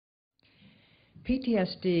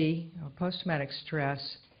PTSD, or post-traumatic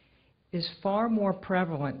stress, is far more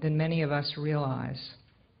prevalent than many of us realize.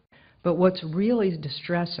 But what's really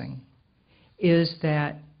distressing is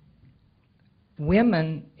that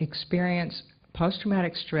women experience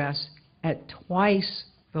post-traumatic stress at twice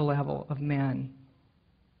the level of men.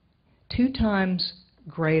 2 times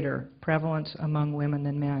greater prevalence among women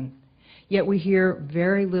than men. Yet we hear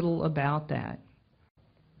very little about that.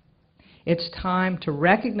 It's time to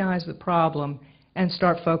recognize the problem and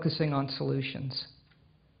start focusing on solutions.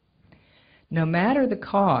 No matter the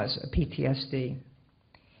cause of PTSD,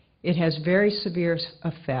 it has very severe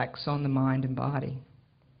effects on the mind and body.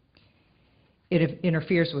 It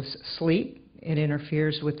interferes with sleep, it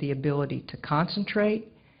interferes with the ability to concentrate,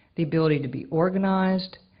 the ability to be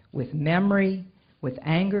organized, with memory, with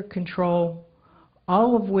anger control,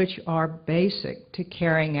 all of which are basic to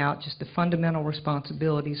carrying out just the fundamental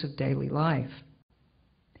responsibilities of daily life.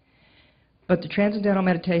 But the Transcendental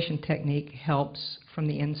Meditation technique helps from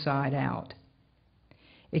the inside out.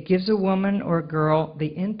 It gives a woman or a girl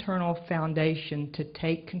the internal foundation to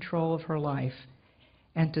take control of her life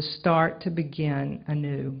and to start to begin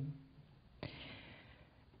anew.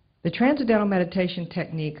 The Transcendental Meditation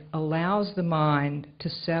technique allows the mind to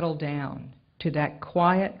settle down to that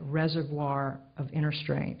quiet reservoir of inner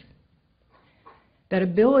strength. That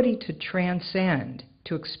ability to transcend,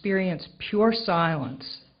 to experience pure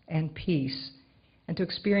silence and peace, and to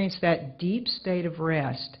experience that deep state of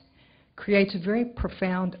rest creates a very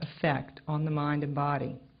profound effect on the mind and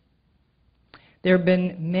body. There have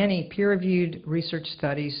been many peer-reviewed research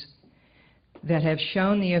studies that have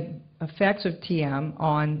shown the effects of TM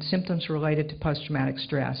on symptoms related to post-traumatic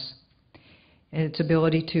stress. Its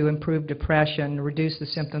ability to improve depression, reduce the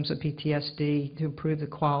symptoms of PTSD, to improve the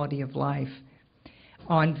quality of life,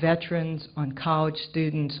 on veterans, on college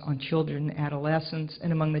students, on children, adolescents,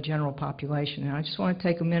 and among the general population. And I just want to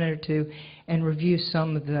take a minute or two and review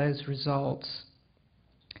some of those results.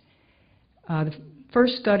 The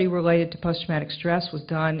first study related to post-traumatic stress was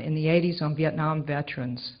done in the 80s on Vietnam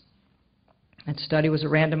veterans. That study was a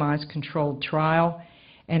randomized controlled trial,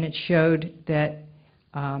 and it showed that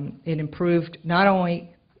it improved not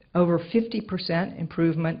only over 50%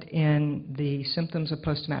 improvement in the symptoms of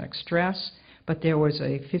post-traumatic stress, but there was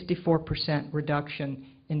a 54% reduction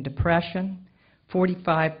in depression,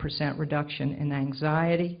 45% reduction in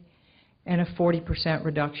anxiety, and a 40%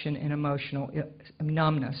 reduction in emotional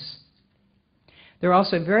numbness. There are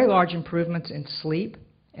also very large improvements in sleep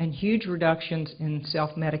and huge reductions in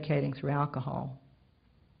self-medicating through alcohol.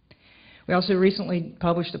 We also recently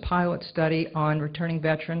published a pilot study on returning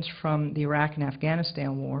veterans from the Iraq and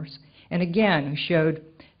Afghanistan wars, and again showed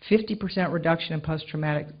 50% reduction in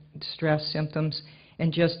post-traumatic stress symptoms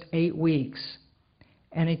in just 8 weeks,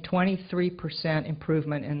 and a 23%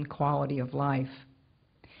 improvement in quality of life.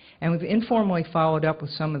 And we've informally followed up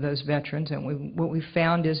with some of those veterans, and what we've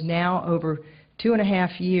found is now over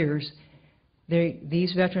 2.5 years,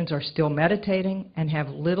 these veterans are still meditating and have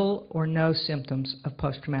little or no symptoms of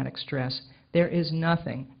post-traumatic stress. There is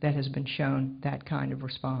nothing that has been shown that kind of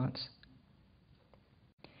response.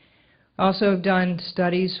 Also have done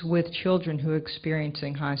studies with children who are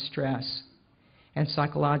experiencing high stress and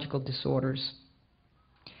psychological disorders.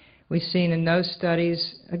 We've seen in those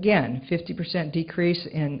studies, again, 50% decrease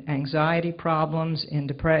in anxiety problems, in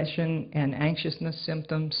depression and anxiousness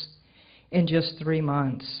symptoms in just 3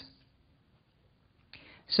 months.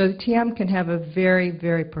 So the TM can have a very,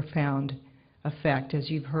 very profound effect, as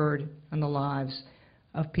you've heard, on the lives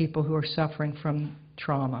of people who are suffering from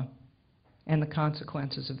trauma and the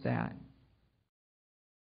consequences of that.